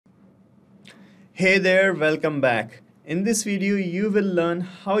Hey there, welcome back. In this video, you will learn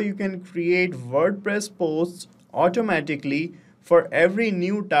how you can create WordPress posts automatically for every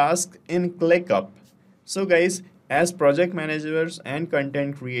new task in ClickUp. So guys, as project managers and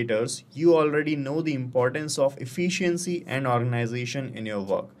content creators, you already know the importance of efficiency and organization in your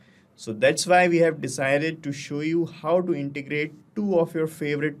work. So that's why we have decided to show you how to integrate two of your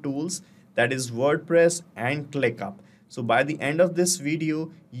favorite tools, that is WordPress and ClickUp. So by the end of this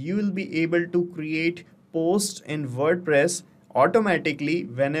video, you will be able to create posts in WordPress automatically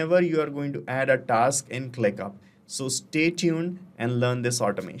whenever you are going to add a task in ClickUp. So stay tuned and learn this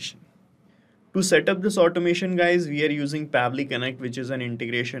automation. To set up this automation, guys, we are using Pabli Connect, which is an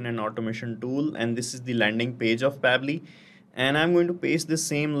integration and automation tool, and this is the landing page of Pabli. And I'm going to paste the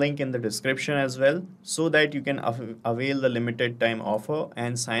same link in the description as well, so that you can avail the limited time offer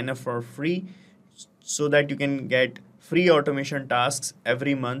and sign up for free, so that you can get free automation tasks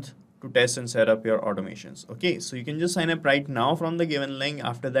every month to test and set up your automations. Okay, so you can just sign up right now from the given link.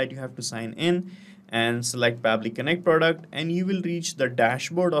 After that, you have to sign in and select Pabli Connect product, and you will reach the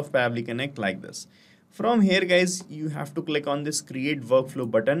dashboard of Pabli Connect like this. From here, guys, you have to click on this create workflow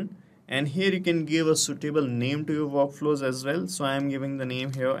button, and here you can give a suitable name to your workflows as well. So I am giving the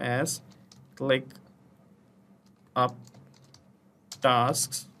name here as ClickUp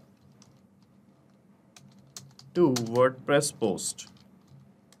tasks to WordPress post.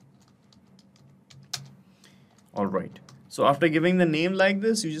 All right. So after giving the name like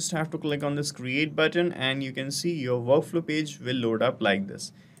this, you just have to click on this create button, and you can see your workflow page will load up like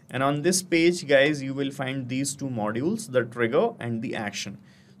this. And on this page, guys, you will find these two modules, the trigger and the action.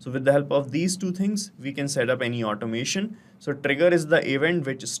 So with the help of these two things, we can set up any automation. So trigger is the event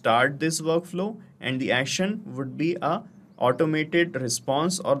which start this workflow, and the action would be a automated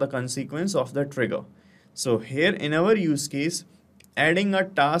response or the consequence of the trigger. So here in our use case, adding a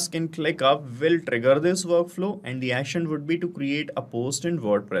task in ClickUp will trigger this workflow, and the action would be to create a post in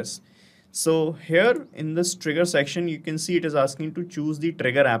WordPress. So here in this trigger section, you can see it is asking to choose the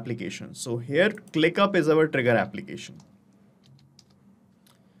trigger application. So here ClickUp is our trigger application.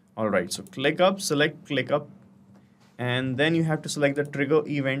 All right, so ClickUp, select ClickUp, and then you have to select the trigger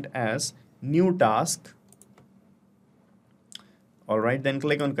event as new task. All right, then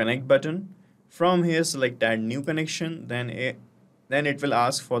click on connect button. From here, select add new connection, then it will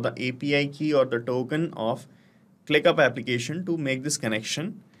ask for the API key or the token of ClickUp application to make this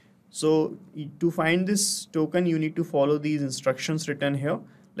connection. So to find this token, you need to follow these instructions written here.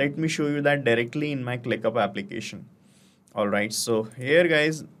 Let me show you that directly in my ClickUp application. All right, so here,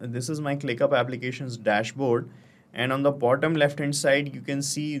 guys, this is my ClickUp applications dashboard, and on the bottom left hand side, you can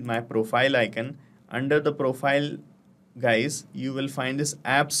see my profile icon. Under the profile, guys, you will find this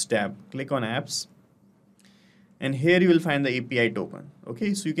apps tab. Click on apps, and here you will find the API token.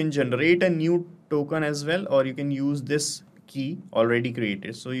 Okay, so you can generate a new token as well, or you can use this key already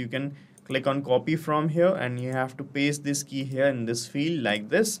created. So you can click on copy from here, and you have to paste this key here in this field like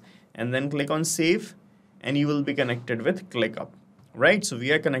this, and then click on save, and you will be connected with ClickUp. Right, so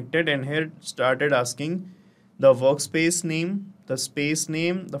we are connected, and here it started asking the workspace name, the space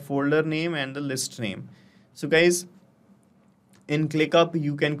name, the folder name, and the list name. So guys, in ClickUp,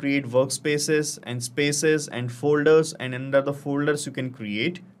 you can create workspaces and spaces and folders, and under the folders, you can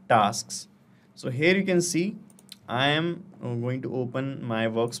create tasks. So here you can see I am going to open my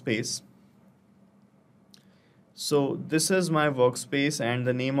workspace. So this is my workspace, and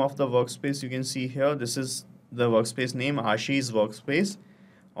the name of the workspace you can see here. This is the workspace name, Ashi's workspace.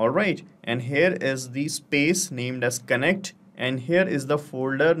 All right, and here is the space named as connect, and here is the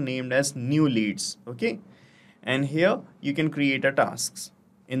folder named as new leads. Okay, and here you can create a tasks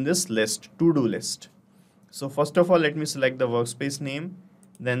in this list, to-do list. So first of all, let me select the workspace name,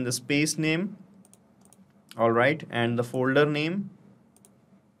 then the space name. All right, and the folder name.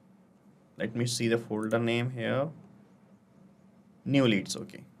 Let me see the folder name here. New leads.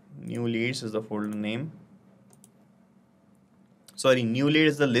 Okay, new leads is the folder name. Sorry, new lead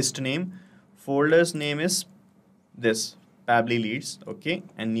is the list name. Folder's name is this, Pabli leads. Okay,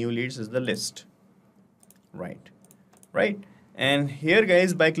 and new leads is the list. Right, and here,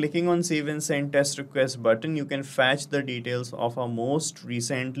 guys, by clicking on save and send test request button, you can fetch the details of a most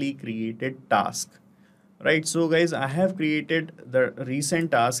recently created task. Right, so guys, I have created the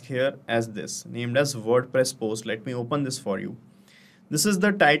recent task here as this, named as WordPress post. Let me open this for you. This is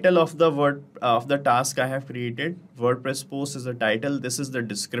the title of the task I have created. WordPress post is the title. This is the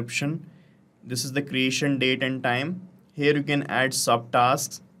description. This is the creation date and time. Here you can add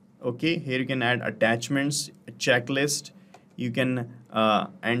subtasks. Okay, here you can add attachments, a checklist. You can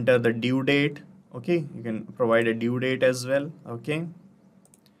enter the due date. Okay, you can provide a due date as well. Okay,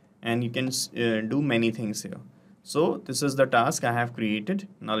 and you can do many things here. So this is the task I have created.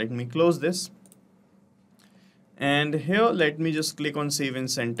 Now let me close this. And here let me just click on save and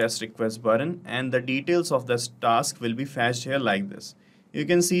send test request button, and the details of this task will be fetched here like this. You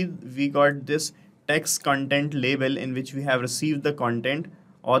can see we got this text content label in which we have received the content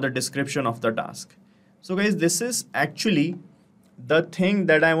or the description of the task. So guys, this is actually the thing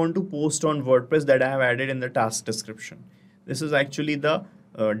that I want to post on WordPress that I have added in the task description. This is actually the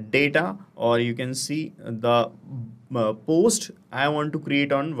data, or you can see the post I want to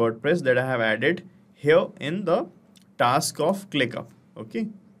create on WordPress that I have added here in the task of ClickUp. Okay,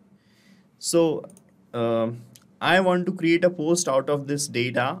 so I want to create a post out of this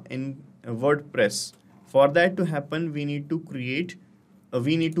data in WordPress. For that to happen, we need to connect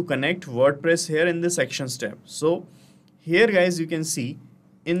WordPress here in this actions tab. So here guys, you can see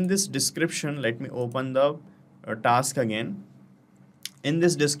in this description, let me open the task again. In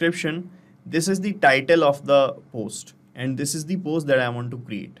this description, this is the title of the post, and this is the post that I want to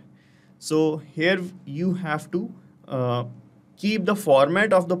create. So here you have to keep the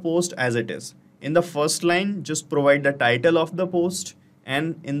format of the post as it is. In the first line, just provide the title of the post,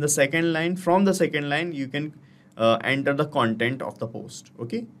 and in the second line, from the second line, you can enter the content of the post.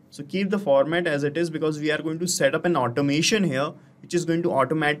 Okay, so keep the format as it is, because we are going to set up an automation here which is going to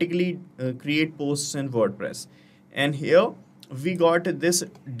automatically create posts in WordPress. And here we got this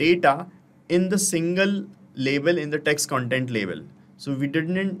data in the single label, in the text content label. So we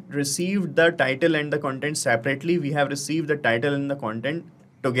didn't receive the title and the content separately. We have received the title and the content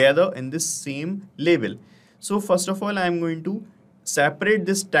together in this same label. So first of all, I'm going to separate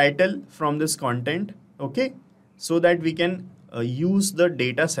this title from this content, okay, so that we can use the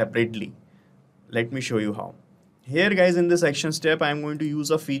data separately. Let me show you how. Here guys, in this action step, I'm going to use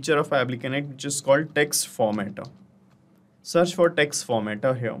a feature of Pabli Connect which is called text formatter. Search for text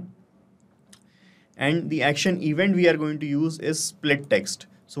formatter here. And the action event we are going to use is split text.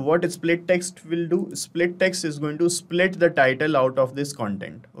 So what split text will do, split text is going to split the title out of this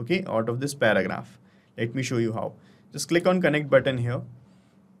content, okay, out of this paragraph. Let me show you how. Just click on connect button here.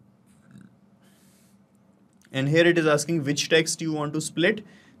 And here it is asking which text you want to split.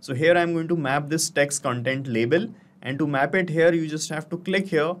 So here I'm going to map this text content label, and to map it here, you just have to click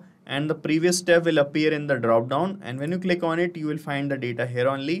here, and the previous step will appear in the drop down, and when you click on it, you will find the data here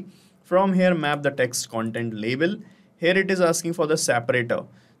only. From here, map the text content label. Here it is asking for the separator.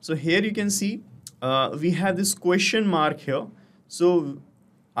 So here you can see we have this question mark here. So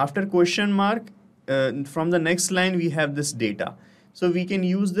after question mark, from the next line, we have this data. So we can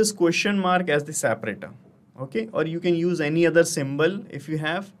use this question mark as the separator, okay, or you can use any other symbol if you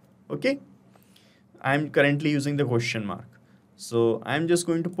have, okay. I'm currently using the question mark. So I'm just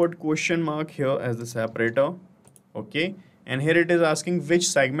going to put question mark here as the separator, okay. And here it is asking which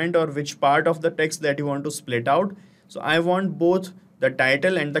segment or which part of the text that you want to split out. So I want both the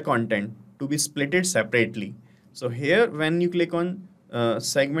title and the content to be splitted separately. So here when you click on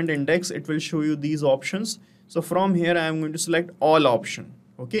segment index, it will show you these options. So from here I am going to select all option,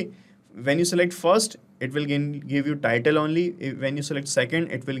 okay. When you select first, it will give you title only. When you select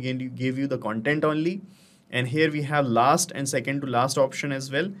second, it will give you the content only. And here we have last and second to last option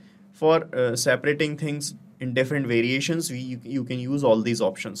as well. For separating things in different variations, you can use all these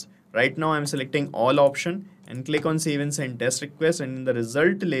options. Right now I'm selecting all option and click on save and send test request, and in the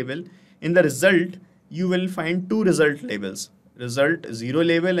result label, in the result you will find two result labels, result 0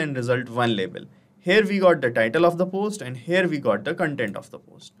 label and result 1 label. Here we got the title of the post, and here we got the content of the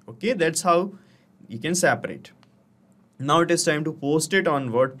post. Okay, that's how you can separate. Now it is time to post it on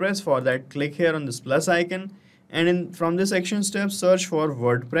WordPress. For that, click here on this plus icon, and from this action step, search for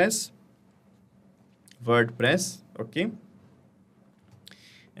WordPress, okay,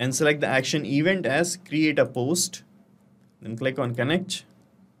 and select the action event as create a post. Then click on connect.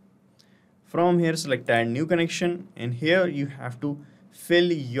 From here, select add new connection, and here you have to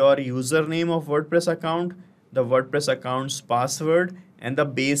fill your username of WordPress account, the WordPress account's password, and the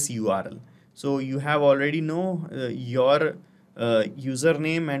base URL. So you have already know your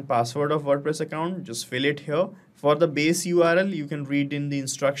username and password of WordPress account. Just fill it here. For the base URL, you can read in the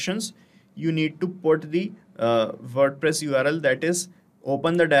instructions. You need to put the WordPress URL, that is,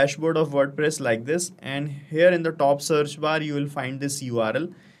 open the dashboard of WordPress like this, and here in the top search bar you will find this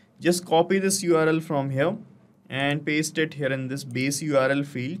URL. Just copy this URL from here and paste it here in this base URL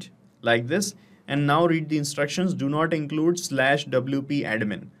field like this, and now read the instructions. Do not include /wp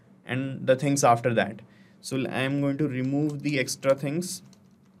admin and the things after that. So I am going to remove the extra things,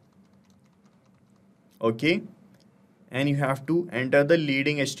 okay, and you have to enter the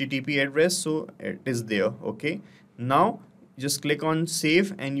leading HTTP address, so it is there, okay. Now just click on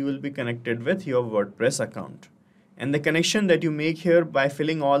save and you will be connected with your WordPress account. And the connection that you make here by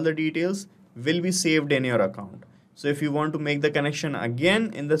filling all the details will be saved in your account. So if you want to make the connection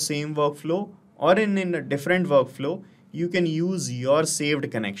again in the same workflow or in a different workflow, you can use your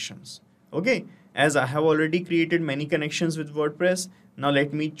saved connections. Okay, as I have already created many connections with WordPress, now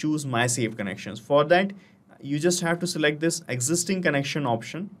let me choose my saved connections. For that, you just have to select this existing connection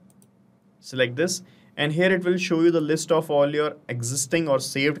option. Select this, and here it will show you the list of all your existing or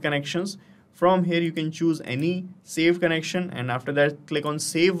saved connections. From here you can choose any saved connection, and after that click on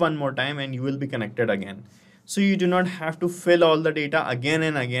save one more time and you will be connected again. So you do not have to fill all the data again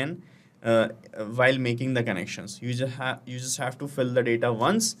and again while making the connections. You just have to fill the data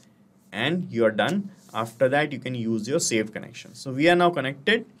once and you're done. After that you can use your saved connections. So we are now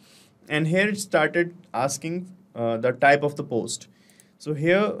connected, and here it started asking the type of the post. So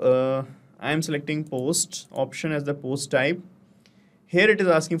here I am selecting post option as the post type. Here it is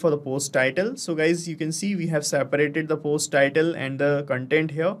asking for the post title. So guys, you can see we have separated the post title and the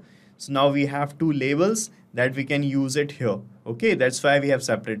content here. So now we have two labels that we can use it here. Okay, that's why we have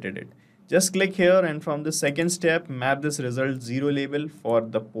separated it. Just click here, and from the second step, map this result 0 label for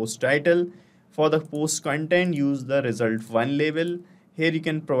the post title. For the post content, use the result 1 label. Here you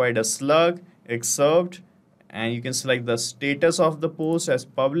can provide a slug, excerpt, and you can select the status of the post as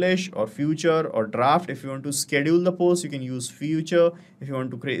publish or future or draft. If you want to schedule the post, you can use future. If you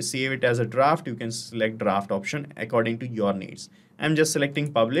want to save it as a draft, you can select draft option according to your needs. I'm just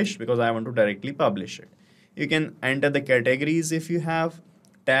selecting publish because I want to directly publish it. You can enter the categories if you have,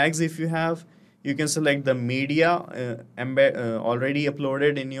 tags if you have. You can select the media already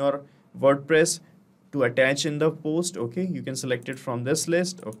uploaded in your WordPress to attach in the post. Okay, you can select it from this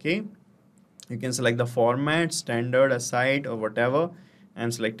list. Okay, you can select the format, standard, aside, or whatever.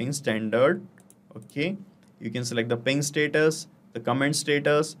 I'm selecting standard. Okay, you can select the ping status, the comment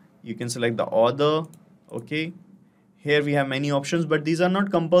status. You can select the author. Okay, here we have many options, but these are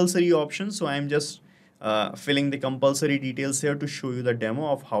not compulsory options, so I'm just filling the compulsory details here to show you the demo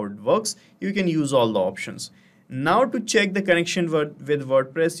of how it works. You can use all the options. Now to check the connection with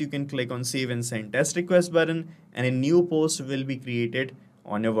WordPress, you can click on save and send test request button, and a new post will be created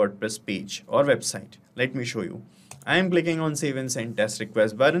on your WordPress page or website. Let me show you. I am clicking on save and send test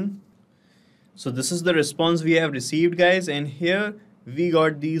request button. So this is the response we have received, guys, and here we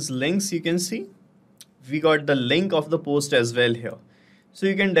got these links. You can see we got the link of the post as well here. So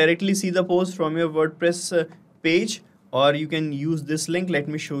you can directly see the post from your WordPress page, or you can use this link. Let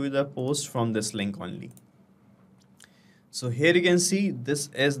me show you the post from this link only. So here you can see this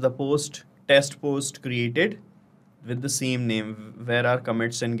is the post, test post created with the same name. Where are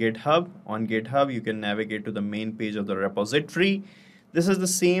commits in GitHub? On GitHub, you can navigate to the main page of the repository. This is the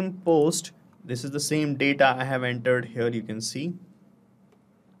same post. This is the same data I have entered here. You can see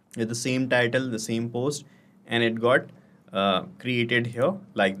with the same title, the same post, and it got created here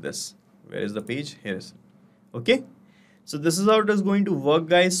like this. Where is the page? Here is it. Okay, so this is how it is going to work,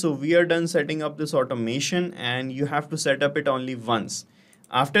 guys. So we are done setting up this automation, and you have to set up it only once.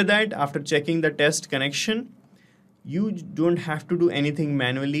 After that, after checking the test connection, you don't have to do anything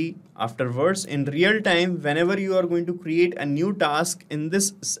manually afterwards. In real time, whenever you are going to create a new task in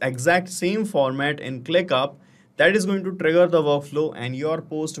this exact same format in ClickUp, that is going to trigger the workflow and your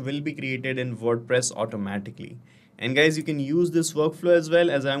post will be created in WordPress automatically. And guys, you can use this workflow as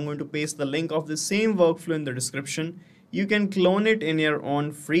well, as I'm going to paste the link of the same workflow in the description. You can clone it in your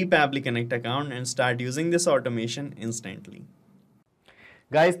own free Pabli Connect account and start using this automation instantly.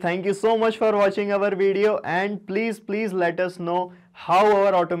 Guys, thank you so much for watching our video, and please let us know how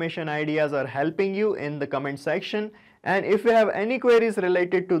our automation ideas are helping you in the comment section. And if you have any queries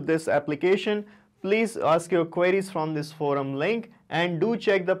related to this application, please ask your queries from this forum link, and do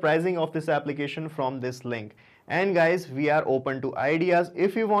check the pricing of this application from this link. And guys, we are open to ideas.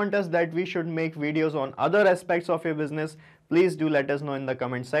 If you want us that we should make videos on other aspects of your business, please do let us know in the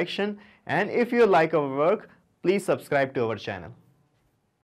comment section. And if you like our work, please subscribe to our channel.